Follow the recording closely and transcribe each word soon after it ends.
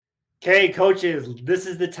Okay, coaches, this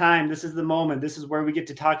is the time. This is the moment. This is where we get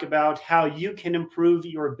to talk about how you can improve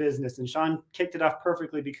your business. And Sean kicked it off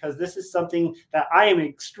perfectly because this is something that I am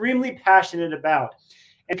extremely passionate about.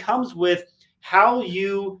 And it comes with how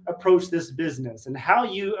you approach this business and how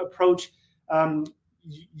you approach um,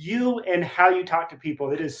 you and how you talk to people.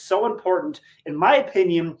 It is so important, in my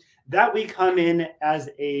opinion, that we come in as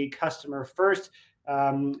a customer first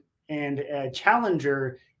and a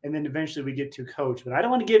challenger, and then eventually we get to coach. But I don't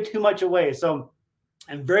want to give too much away. So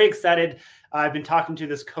I'm very excited. I've been talking to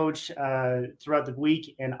this coach throughout the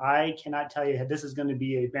week, and I cannot tell you this is going to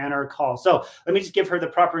be a banner call. So let me just give her the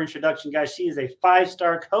proper introduction, guys. She is a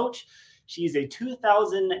 5-star coach. She's a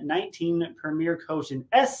 2019 Premier Coach, an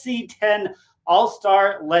SC10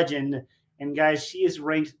 All-Star Legend. And guys, she is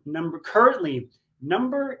ranked currently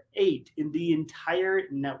number 8 in the entire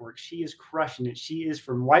network. She is crushing it. She is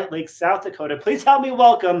from White Lake, South Dakota. Please help me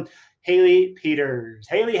welcome Haley Peters.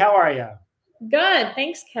 Haley, how are you? Good.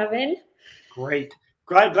 Thanks, Kevin. Great.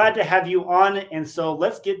 Glad to have you on. And so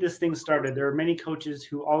let's get this thing started. There are many coaches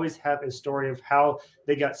who always have a story of how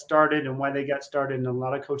they got started and why they got started. And a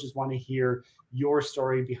lot of coaches want to hear your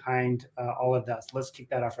story behind all of that. So let's kick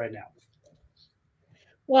that off right now.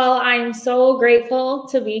 Well, I'm so grateful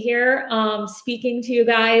to be here speaking to you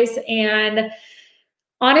guys. And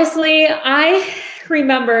honestly, I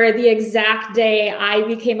remember the exact day I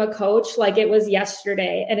became a coach like it was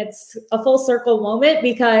yesterday. And it's a full circle moment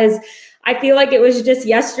because I feel like it was just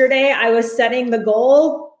yesterday I was setting the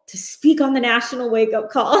goal to speak on the National Wake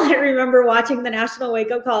Up Call. I remember watching the National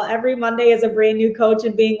Wake Up Call every Monday as a brand new coach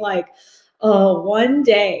and being like, oh, one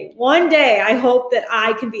day, I hope that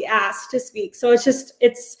I can be asked to speak. So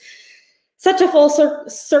it's such a full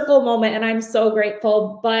circle moment, and I'm so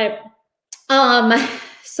grateful. But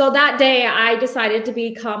so that day I decided to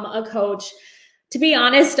become a coach. To be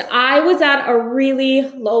honest, I was at a really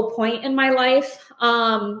low point in my life.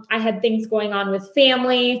 I had things going on with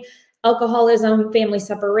family, alcoholism, family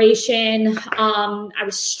separation. I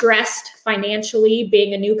was stressed financially,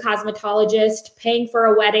 being a new cosmetologist, paying for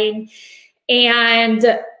a wedding.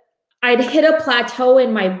 And I'd hit a plateau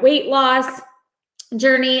in my weight loss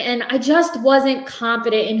journey, and I just wasn't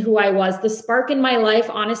confident in who I was. The spark in my life,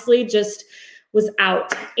 honestly, just was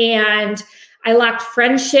out. And I lacked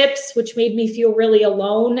friendships, which made me feel really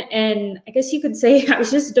alone. And I guess you could say I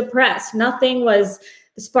was just depressed. The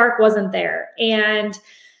spark wasn't there. And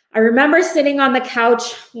I remember sitting on the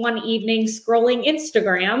couch one evening, scrolling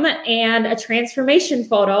Instagram, and a transformation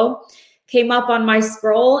photo came up on my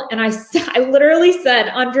scroll, and I literally said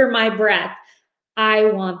under my breath, I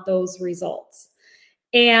want those results.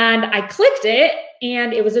 And I clicked it,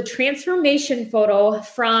 and it was a transformation photo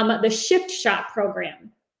from the Shift Shot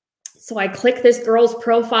program. So I clicked this girl's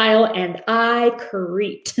profile and I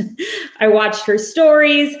creeped. I watched her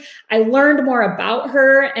stories. I learned more about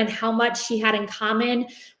her and how much she had in common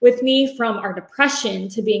with me, from our depression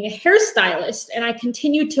to being a hairstylist. And I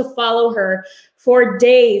continued to follow her for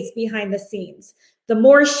days behind the scenes. The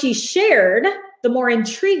more she shared, the more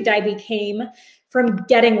intrigued I became, from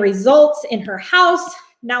getting results in her house,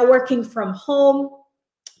 now working from home,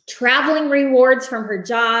 traveling rewards from her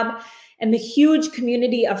job, and the huge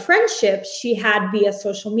community of friendships she had via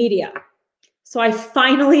social media. So I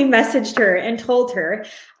finally messaged her and told her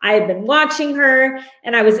I had been watching her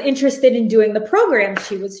and I was interested in doing the program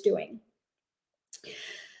she was doing.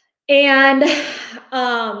 And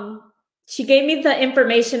she gave me the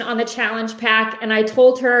information on the challenge pack, and I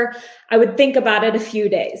told her I would think about it a few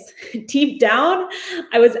days. Deep down,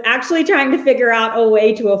 I was actually trying to figure out a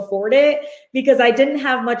way to afford it because I didn't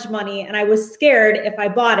have much money, and I was scared if I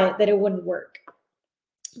bought it that it wouldn't work.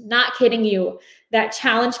 Not kidding you, that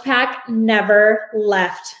challenge pack never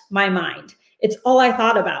left my mind. It's all I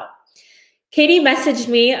thought about. Katie messaged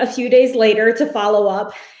me a few days later to follow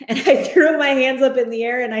up, and I threw my hands up in the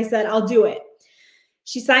air and I said, I'll do it.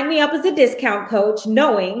 She signed me up as a discount coach,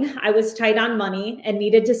 knowing I was tight on money and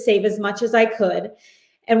needed to save as much as I could.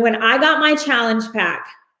 And when I got my challenge pack,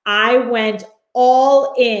 I went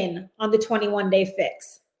all in on the 21-day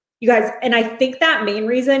fix. You guys, and I think that main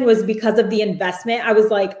reason was because of the investment. I was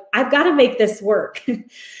like, I've got to make this work.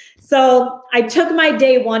 So I took my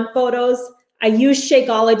day one photos. I used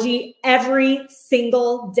Shakeology every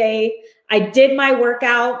single day. I did my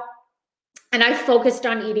workout and I focused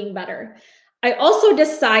on eating better. I also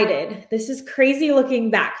decided, this is crazy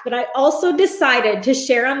looking back, but I also decided to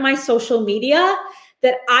share on my social media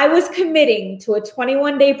that I was committing to a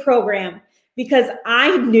 21-day program because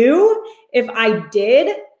I knew if I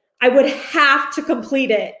did, I would have to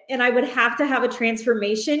complete it and I would have to have a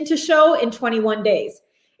transformation to show in 21 days.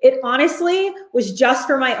 It honestly was just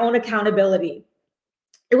for my own accountability.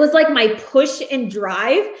 It was like my push and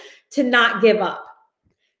drive to not give up.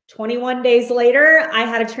 21 days later, I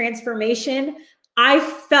had a transformation. I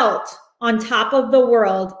felt on top of the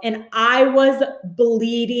world, and I was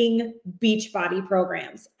bleeding Beachbody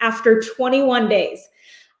programs after 21 days.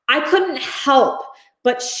 I couldn't help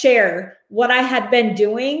but share what I had been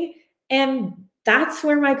doing, and that's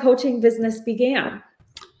where my coaching business began.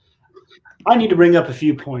 I need to bring up a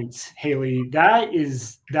few points, Haley. That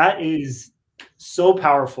is so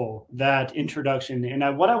powerful, that introduction.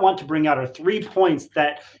 And what I want to bring out are 3 points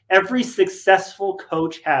that every successful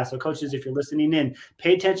coach has. So coaches, if you're listening in,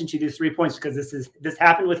 pay attention to these 3 points, because this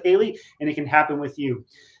happened with Haley and it can happen with you.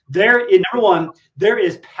 Number one, there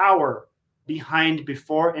is power behind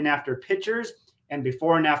before and after pictures and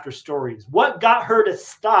before and after stories. What got her to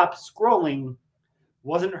stop scrolling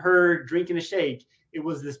wasn't her drinking a shake. It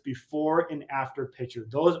was this before and after picture.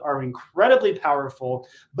 Those are incredibly powerful.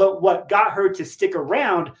 But what got her to stick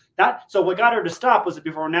around, what got her to stop was the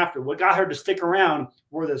before and after. What got her to stick around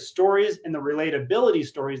were the stories and the relatability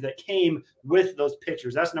stories that came with those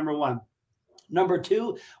pictures. That's number one. Number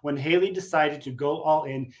two, when Haley decided to go all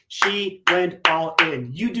in, she went all in.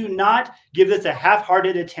 You do not give this a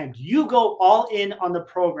half-hearted attempt. You go all in on the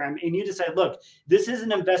program and you decide, look, this is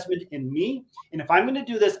an investment in me. And if I'm going to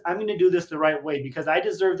do this, I'm going to do this the right way because I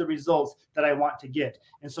deserve the results that I want to get.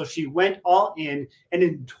 And so she went all in, and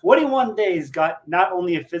in 21 days got not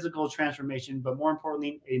only a physical transformation, but more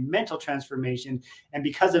importantly, a mental transformation. And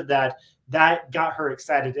because of that, that got her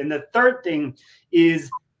excited. And the third thing is,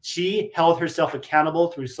 she held herself accountable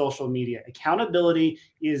through social media. Accountability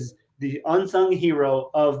is the unsung hero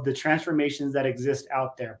of the transformations that exist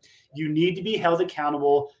out there. You need to be held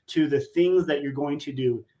accountable to the things that you're going to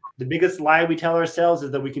do. The biggest lie we tell ourselves is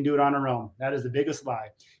that we can do it on our own. That is the biggest lie.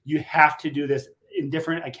 You have to do this in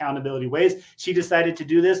different accountability ways. She decided to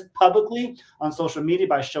do this publicly on social media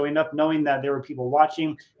by showing up, knowing that there were people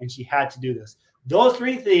watching, and she had to do this. Those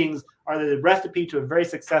 3 things are the recipe to a very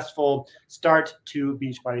successful start to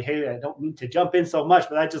Beachbody. Hey, I don't need to jump in so much,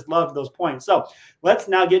 but I just love those points. So let's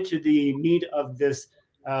now get to the meat of this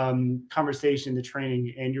conversation, the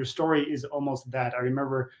training. And your story is almost that. I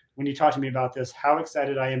remember when you talked to me about this, how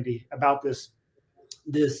excited I am about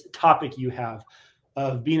this topic you have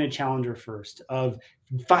of being a challenger first, of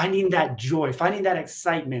finding that joy, finding that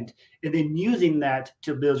excitement, and then using that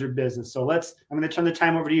to build your business. So I'm going to turn the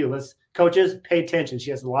time over to you. Coaches, pay attention. She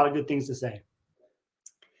has a lot of good things to say.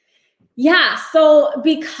 Yeah. So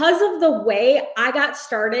because of the way I got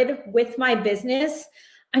started with my business,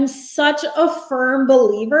 I'm such a firm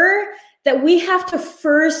believer that we have to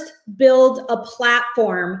first build a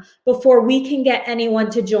platform before we can get anyone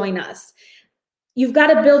to join us. You've got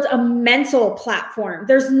to build a mental platform.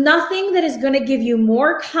 There's nothing that is going to give you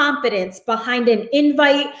more confidence behind an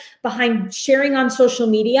invite, behind sharing on social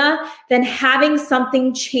media, than having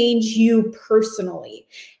something change you personally.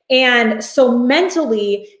 And so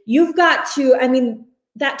mentally, you've got to,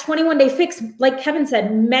 that 21-day fix, like Kevin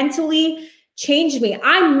said, mentally changed me.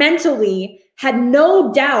 I mentally had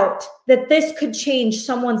no doubt that this could change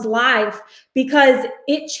someone's life because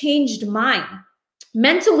it changed mine.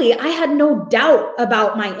 Mentally, I had no doubt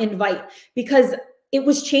about my invite because it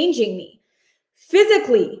was changing me.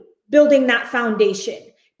 Physically, building that foundation,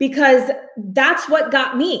 because that's what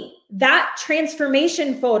got me. That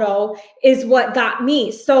transformation photo is what got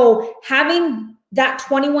me. So having that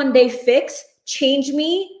 21-day fix change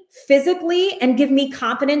me physically and give me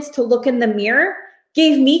confidence to look in the mirror,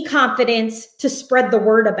 gave me confidence to spread the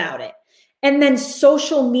word about it. And then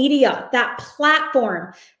social media, that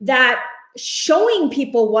platform, that showing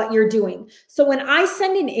people what you're doing. So when I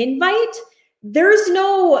send an invite,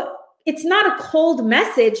 it's not a cold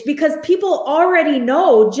message because people already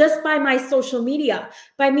know just by my social media,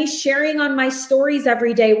 by me sharing on my stories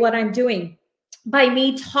every day what I'm doing, by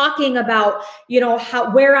me talking about,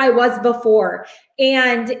 where I was before.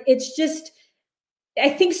 And it's just, I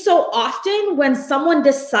think so often when someone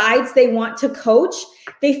decides they want to coach,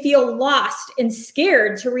 they feel lost and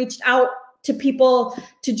scared to reach out to people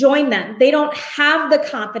to join them. They don't have the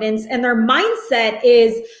confidence, and their mindset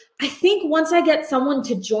is, I think once I get someone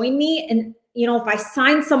to join me and, if I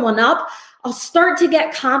sign someone up, I'll start to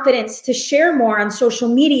get confidence to share more on social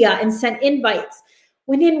media and send invites.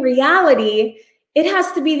 When in reality, it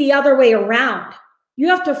has to be the other way around. You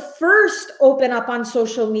have to first open up on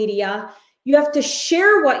social media. You have to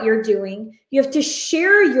share what you're doing. You have to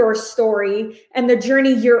share your story and the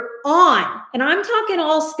journey you're on. And I'm talking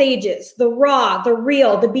all stages, the raw, the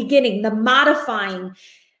real, the beginning, the modifying,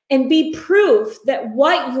 and be proof that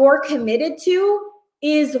what you're committed to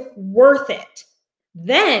is worth it.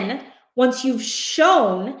 Then, once you've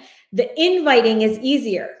shown The inviting is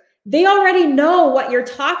easier. They already know what you're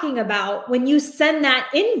talking about when you send that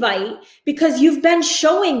invite because you've been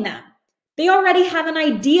showing them. They already have an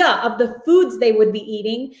idea of the foods they would be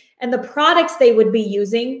eating and the products they would be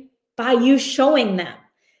using by you showing them.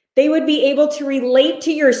 They would be able to relate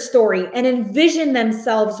to your story and envision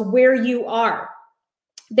themselves where you are.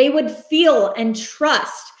 They would feel and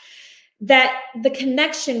trust that the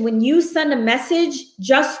connection when you send a message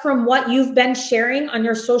just from what you've been sharing on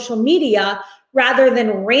your social media, rather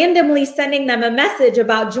than randomly sending them a message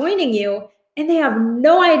about joining you, and they have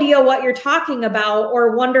no idea what you're talking about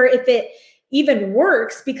or wonder if it even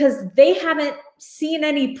works because they haven't seen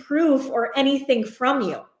any proof or anything from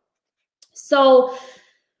you. So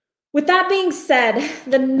with that being said,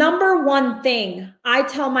 the number one thing I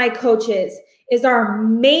tell my coaches is our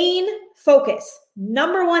main focus,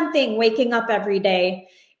 number one thing waking up every day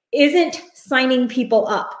isn't signing people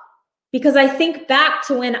up. Because I think back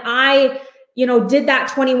to when I, did that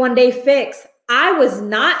 21-day fix, I was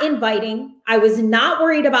not inviting. I was not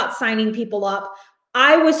worried about signing people up.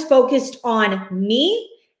 I was focused on me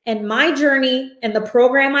and my journey and the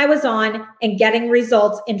program I was on and getting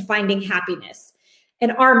results and finding happiness.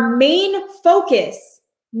 And our main focus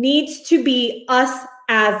needs to be us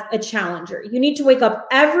as a challenger. You need to wake up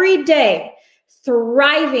every day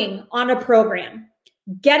thriving on a program,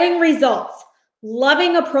 getting results,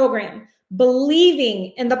 loving a program,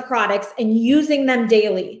 believing in the products and using them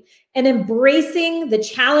daily, and embracing the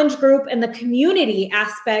challenge group and the community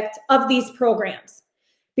aspect of these programs.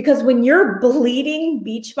 Because when you're bleeding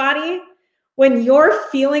Beachbody, when you're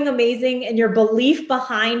feeling amazing and your belief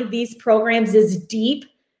behind these programs is deep,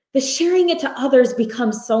 the sharing it to others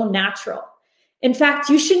becomes so natural. In fact,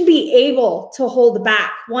 you shouldn't be able to hold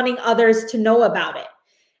back wanting others to know about it.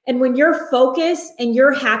 And when your focus and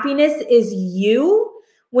your happiness is you,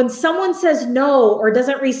 when someone says no or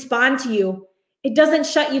doesn't respond to you, it doesn't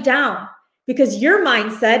shut you down because your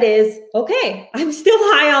mindset is, okay, I'm still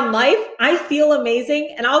high on life. I feel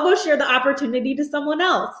amazing and I'll go share the opportunity to someone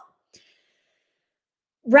else.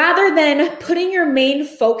 Rather than putting your main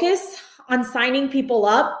focus on signing people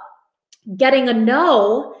up, getting a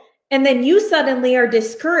no, and then you suddenly are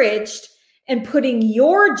discouraged and putting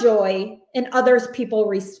your joy in other people's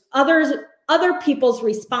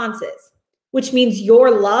responses, which means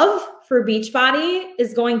your love for Beachbody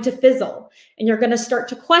is going to fizzle and you're going to start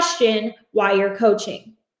to question why you're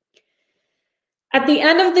coaching. At the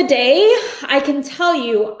end of the day, I can tell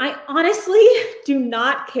you, I honestly do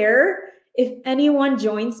not care if anyone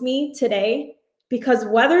joins me today, because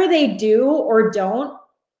whether they do or don't,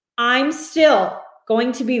 I'm still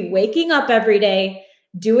going to be waking up every day,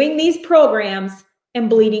 doing these programs and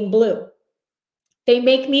bleeding blue. They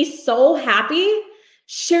make me so happy.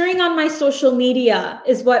 Sharing on my social media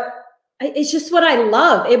is just what I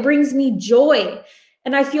love. It brings me joy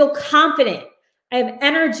and I feel confident. I have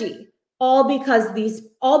energy, all because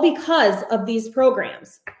of these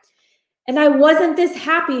programs. And I wasn't this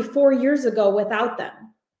happy 4 years ago without them.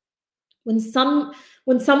 When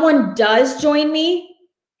someone does join me,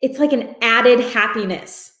 it's like an added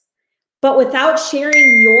happiness. But without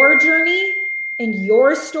sharing your journey and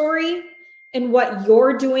your story and what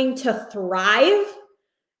you're doing to thrive,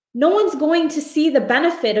 no one's going to see the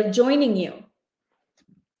benefit of joining you.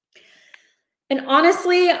 And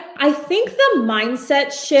honestly, I think the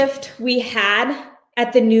mindset shift we had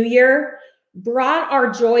at the new year brought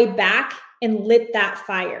our joy back and lit that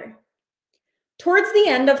fire. Towards the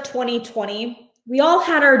end of 2020, we all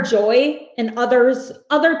had our joy in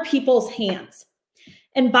other people's hands.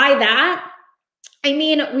 And by that, I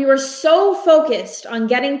mean, we were so focused on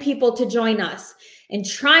getting people to join us and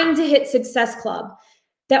trying to hit Success Club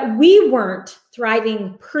that we weren't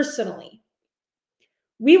thriving personally.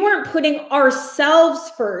 We weren't putting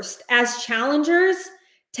ourselves first as challengers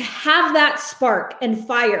to have that spark and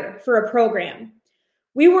fire for a program.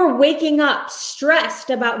 We were waking up stressed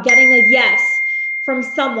about getting a yes from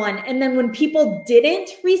someone. And then when people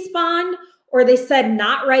didn't respond or they said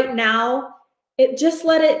not right now, it just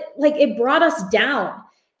it brought us down.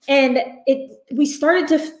 And we started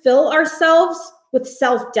to fill ourselves with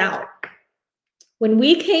self-doubt. When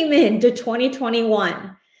we came into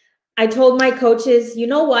 2021, I told my coaches, you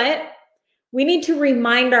know what? We need to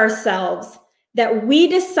remind ourselves that we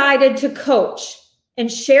decided to coach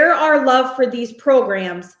and share our love for these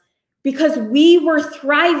programs because we were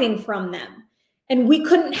thriving from them and we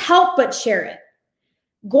couldn't help but share it.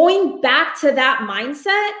 Going back to that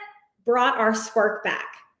mindset brought our spark back.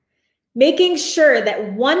 Making sure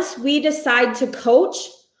that once we decide to coach,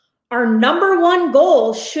 our number one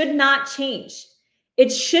goal should not change. It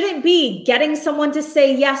shouldn't be getting someone to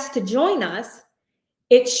say yes to join us.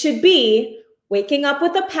 It should be waking up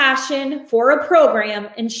with a passion for a program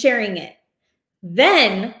and sharing it.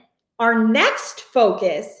 Then our next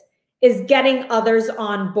focus is getting others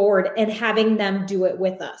on board and having them do it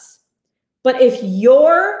with us. But if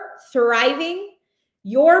you're thriving,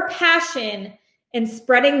 your passion and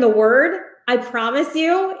spreading the word, I promise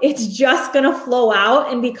you, it's just going to flow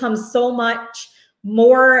out and become so much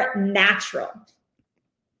more natural.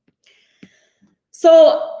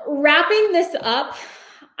 So wrapping this up,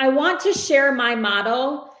 I want to share my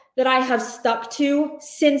motto that I have stuck to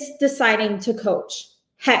since deciding to coach.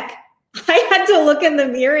 Heck, I had to look in the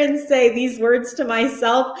mirror and say these words to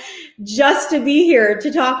myself just to be here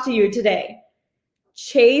to talk to you today.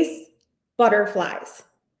 Chase butterflies.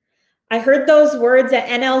 I heard those words at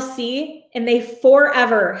NLC and they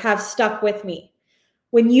forever have stuck with me.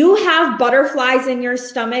 When you have butterflies in your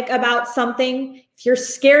stomach about something, if you're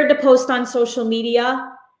scared to post on social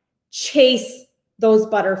media, chase those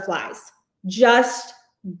butterflies. Just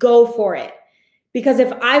go for it. Because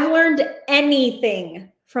if I've learned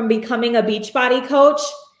anything from becoming a Beachbody coach,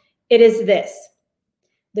 it is this.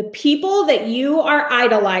 The people that you are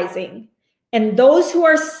idolizing and those who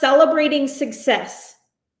are celebrating success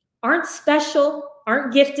aren't special,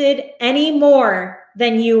 aren't gifted any more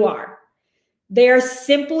than you are. They are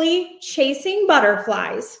simply chasing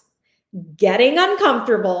butterflies, getting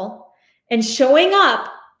uncomfortable, and showing up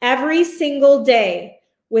every single day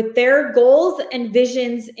with their goals and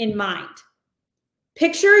visions in mind.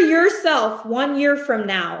 Picture yourself 1 year from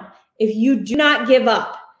now if you do not give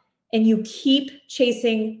up and you keep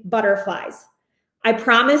chasing butterflies. I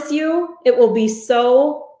promise you it will be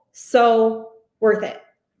so worth it.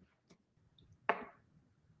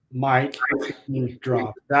 Mic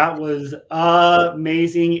drop. That was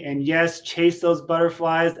amazing. And yes, chase those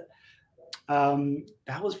butterflies.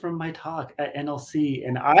 That was from my talk at NLC,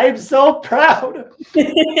 and I'm so proud.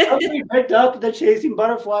 Somebody picked up the chasing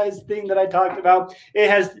butterflies thing that I talked about.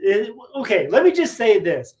 Okay, let me just say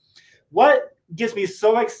this. What gets me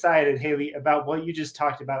so excited, Haley, about what you just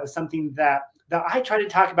talked about is something that I try to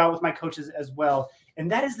talk about with my coaches as well.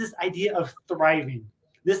 And that is this idea of thriving,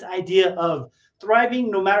 this idea of thriving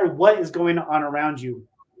no matter what is going on around you,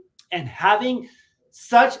 and having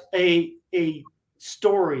such a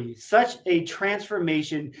story, such a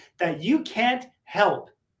transformation that you can't help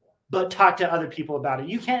but talk to other people about it.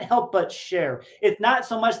 You can't help but share. It's not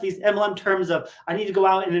so much these MLM terms of I need to go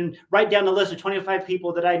out and then write down the list of 25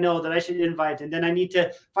 people that I know that I should invite, and then I need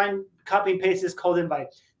to copy and paste this cold invite.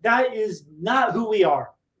 That is not who we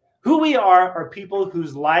are. Who we are people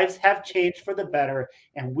whose lives have changed for the better,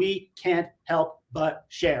 and we can't help but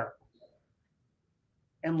share.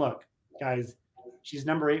 And look, guys, she's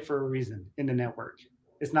number 8 for a reason in the network.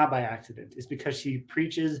 It's not by accident. It's because she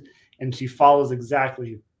preaches and she follows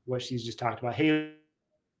exactly what she's just talked about. Hey,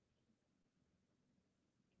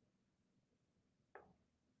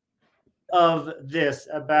 of this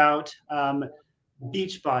about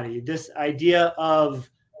Beachbody, this idea of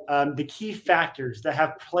the key factors that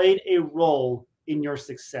have played a role in your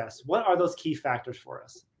success. What are those key factors for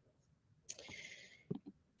us?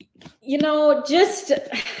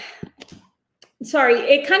 Sorry,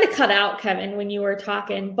 it kind of cut out, Kevin, when you were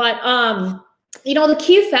talking, but the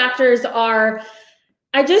key factors are,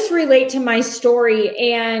 I just relate to my story,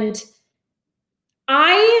 and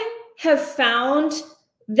I have found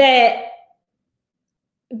that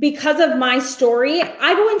because of my story,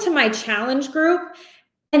 I go into my challenge group,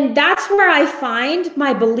 and that's where I find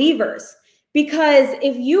my believers. Because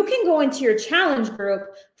if you can go into your challenge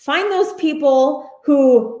group, find those people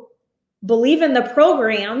who believe in the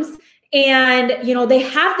programs and, they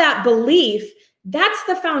have that belief, that's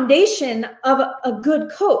the foundation of a good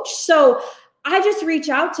coach. So I just reach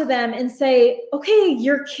out to them and say, okay,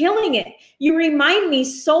 you're killing it. You remind me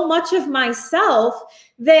so much of myself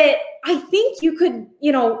that I think you could,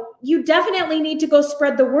 you definitely need to go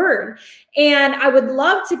spread the word. And I would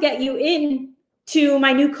love to get you in to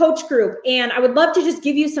my new coach group. And I would love to just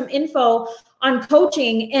give you some info on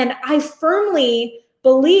coaching. And I firmly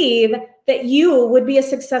believe that you would be a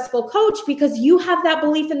successful coach because you have that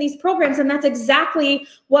belief in these programs. And that's exactly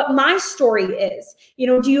what my story is.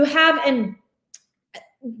 Do you have, and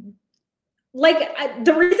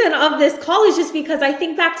the reason of this call is just because I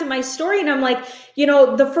think back to my story and I'm like,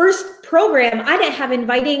 the first program, I didn't have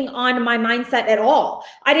inviting on my mindset at all.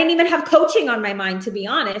 I didn't even have coaching on my mind, to be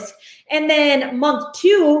honest. And then month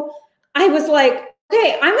 2, I was like,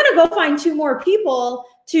 okay, I'm going to go find 2 more people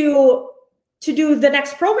to do the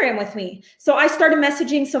next program with me. So I started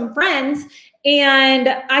messaging some friends, and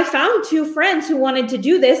I found 2 friends who wanted to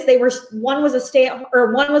do this. One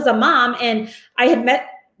was a mom, and I had met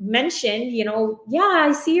mentioned, yeah,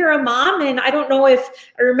 I see you're a mom, and I don't know if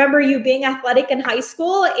I remember you being athletic in high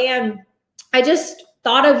school, and I just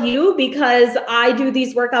thought of you because I do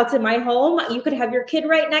these workouts in my home. You could have your kid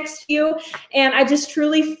right next to you, and I just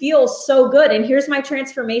truly feel so good. And here's my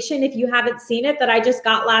transformation, if you haven't seen it, that I just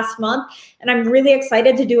got last month, and I'm really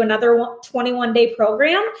excited to do another 21-day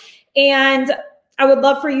program, and I would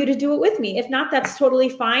love for you to do it with me. If not, that's totally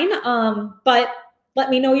fine. But let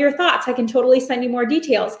me know your thoughts. I can totally send you more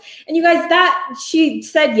details. And you guys, that she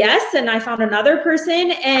said yes, and I found another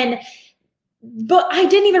person, but I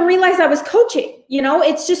didn't even realize I was coaching.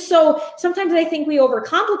 It's just so, sometimes I think we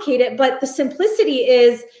overcomplicate it, but the simplicity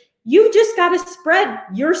is you've just got to spread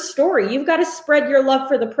your story. You've got to spread your love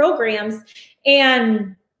for the programs.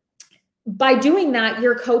 And by doing that,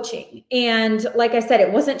 you're coaching. And like I said,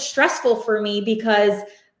 it wasn't stressful for me because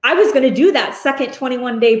I was going to do that second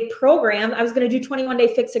 21-day program. I was going to do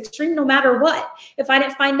 21-day Fix Extreme no matter what. If I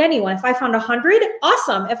didn't find anyone, if I found 100,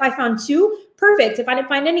 awesome. If I found 2, perfect. If I didn't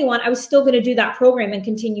find anyone, I was still going to do that program and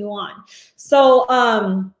continue on.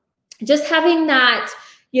 So just having that,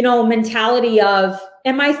 mentality of,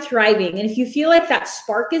 am I thriving? And if you feel like that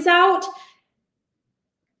spark is out,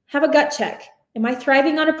 have a gut check. Am I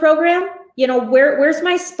thriving on a program? Where's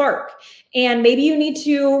my spark? And maybe you need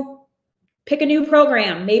to pick a new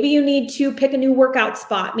program. Maybe you need to pick a new workout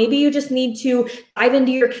spot. Maybe you just need to dive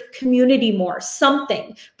into your community more,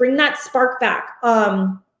 something, bring that spark back.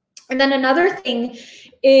 And then another thing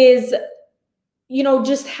is,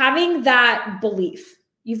 just having that belief.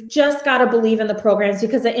 You've just got to believe in the programs,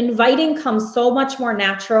 because the inviting comes so much more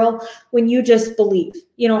natural when you just believe.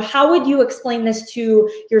 How would you explain this to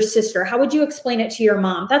your sister? How would you explain it to your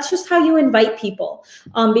mom? That's just how you invite people.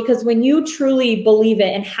 Because when you truly believe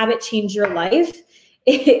it and have it change your life,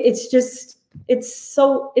 it's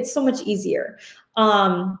so much easier.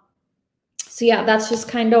 So yeah, that's just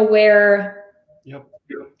kind of where, Yep.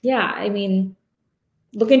 Yeah, I mean,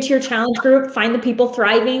 look into your challenge group, find the people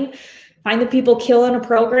thriving, find the people killing a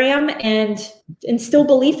program, and instill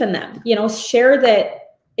belief in them. Share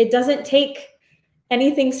that it doesn't take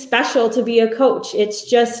anything special to be a coach. It's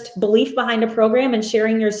just belief behind a program and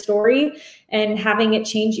sharing your story and having it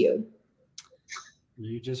change you.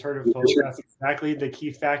 You just heard it, folks. That's exactly the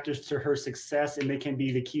key factors to her success, and they can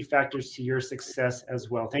be the key factors to your success as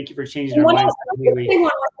well. Thank you for changing our minds. One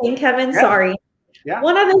more thing, Kevin, Yeah. sorry. Yeah.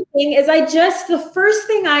 One other thing is the first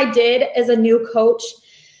thing I did as a new coach,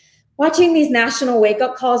 watching these national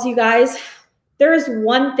wake-up calls, you guys, there is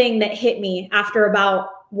one thing that hit me after about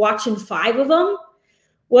watching 5 of them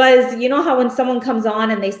was, how when someone comes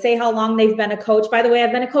on and they say how long they've been a coach. By the way,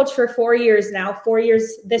 I've been a coach for 4 years now, 4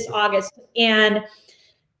 years this August. And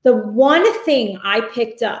the one thing I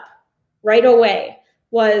picked up right away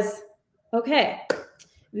was, okay,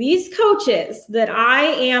 these coaches that I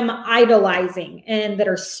am idolizing and that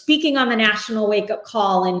are speaking on the national wake-up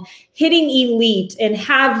call and hitting elite and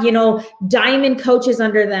have, diamond coaches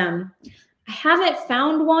under them, I haven't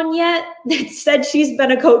found one yet that said she's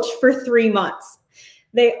been a coach for 3 months.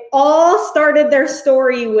 They all started their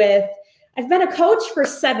story with, I've been a coach for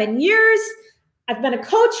 7 years. I've been a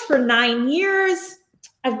coach for 9 years.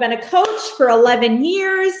 I've been a coach for 11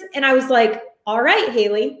 years. And I was like, all right,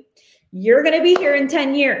 Haley, you're going to be here in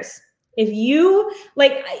 10 years. If you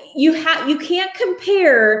you can't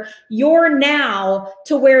compare your now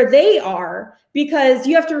to where they are, because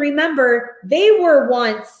you have to remember they were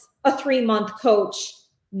once a 3-month coach,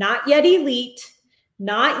 not yet elite,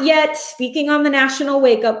 not yet speaking on the national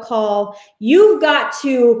wake-up call. You've got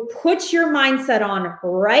to put your mindset on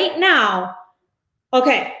right now.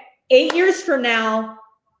 Okay, 8 years from now,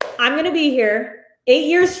 I'm going to be here. 8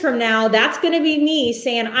 years from now, that's going to be me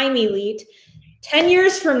saying I'm elite. 10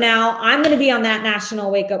 years from now, I'm going to be on that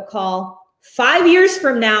national wake-up call. 5 years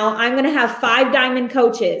from now, I'm going to have 5 diamond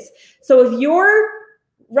coaches. So if you're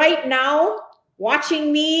right now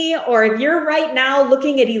watching me, or if you're right now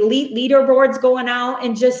looking at elite leaderboards going out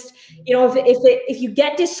and just, if you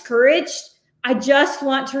get discouraged, I just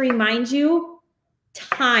want to remind you,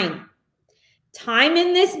 time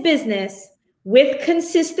in this business with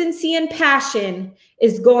consistency and passion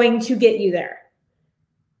is going to get you there.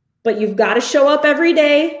 But you've got to show up every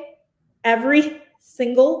day, every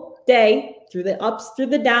single day, through the ups, through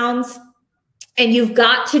the downs. And you've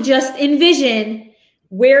got to just envision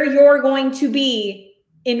where you're going to be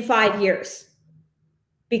in 5 years.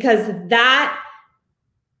 Because that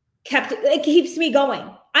keeps me going.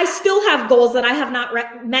 I still have goals that I have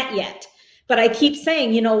not met yet. But I keep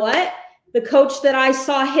saying, you know what? The coach that I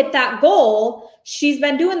saw hit that goal, she's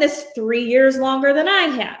been doing this 3 years longer than I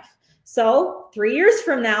have. So 3 years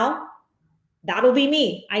from now, that'll be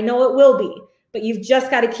me. I know it will be. but you've just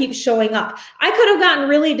got to keep showing up. I could have gotten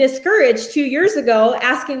really discouraged 2 years ago,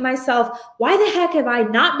 asking myself, why the heck have I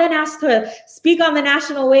not been asked to speak on the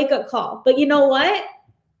National Wake Up Call? But you know what?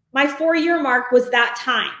 My 4-year mark was that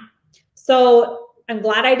time. So I'm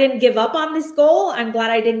glad I didn't give up on this goal. I'm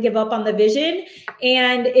glad I didn't give up on the vision.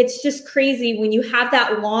 And it's just crazy when you have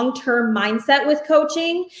that long-term mindset with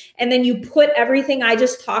coaching, and then you put everything I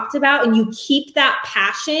just talked about and you keep that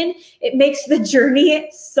passion, it makes the journey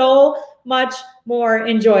so much more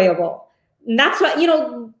enjoyable. And that's what,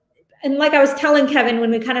 and like I was telling Kevin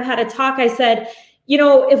when we kind of had a talk, I said,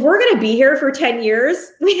 if we're going to be here for 10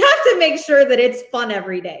 years, we have to make sure that it's fun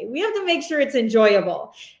every day. We have to make sure it's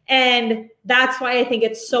enjoyable. And that's why I think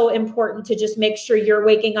it's so important to just make sure you're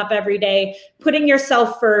waking up every day, putting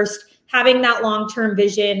yourself first, having that long-term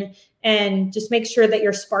vision, and just make sure that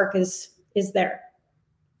your spark is there.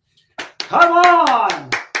 Come on.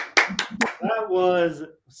 That was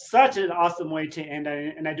such an awesome way to end.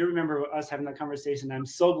 And I do remember us having that conversation. I'm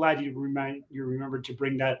so glad you remembered to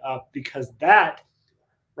bring that up, because that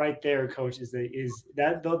right there, Coach,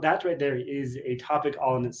 that right there is a topic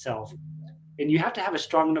all in itself. And you have to have a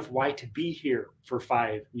strong enough why to be here for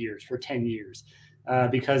 5 years, for 10 years,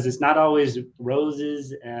 because it's not always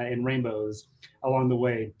roses and rainbows along the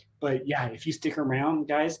way. But yeah, if you stick around,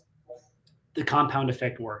 guys, the compound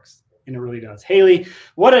effect works. And it really does. Haley,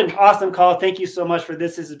 what an awesome call. Thank you so much for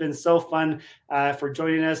this. This has been so fun for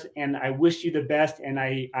joining us. And I wish you the best. And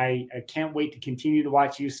I can't wait to continue to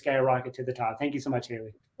watch you skyrocket to the top. Thank you so much,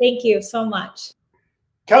 Haley. Thank you so much.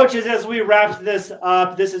 Coaches, as we wrap this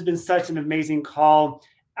up, this has been such an amazing call.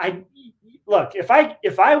 Look, if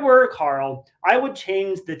I were Carl, I would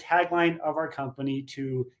change the tagline of our company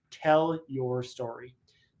to tell your story.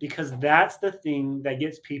 Because that's the thing that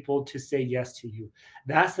gets people to say yes to you.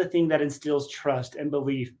 That's the thing that instills trust and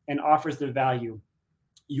belief and offers the value.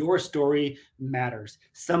 Your story matters.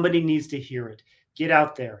 Somebody needs to hear it. Get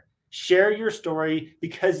out there. Share your story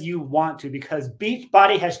because you want to, because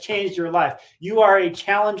Beachbody has changed your life. You are a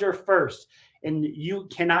challenger first, and you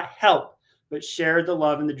cannot help but share the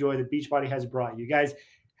love and the joy that Beachbody has brought you. Guys,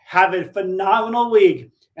 have a phenomenal week.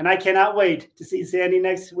 And I cannot wait to see Sandy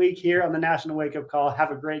next week here on the National Wake Up Call.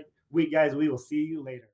 Have a great week, guys. We will see you later.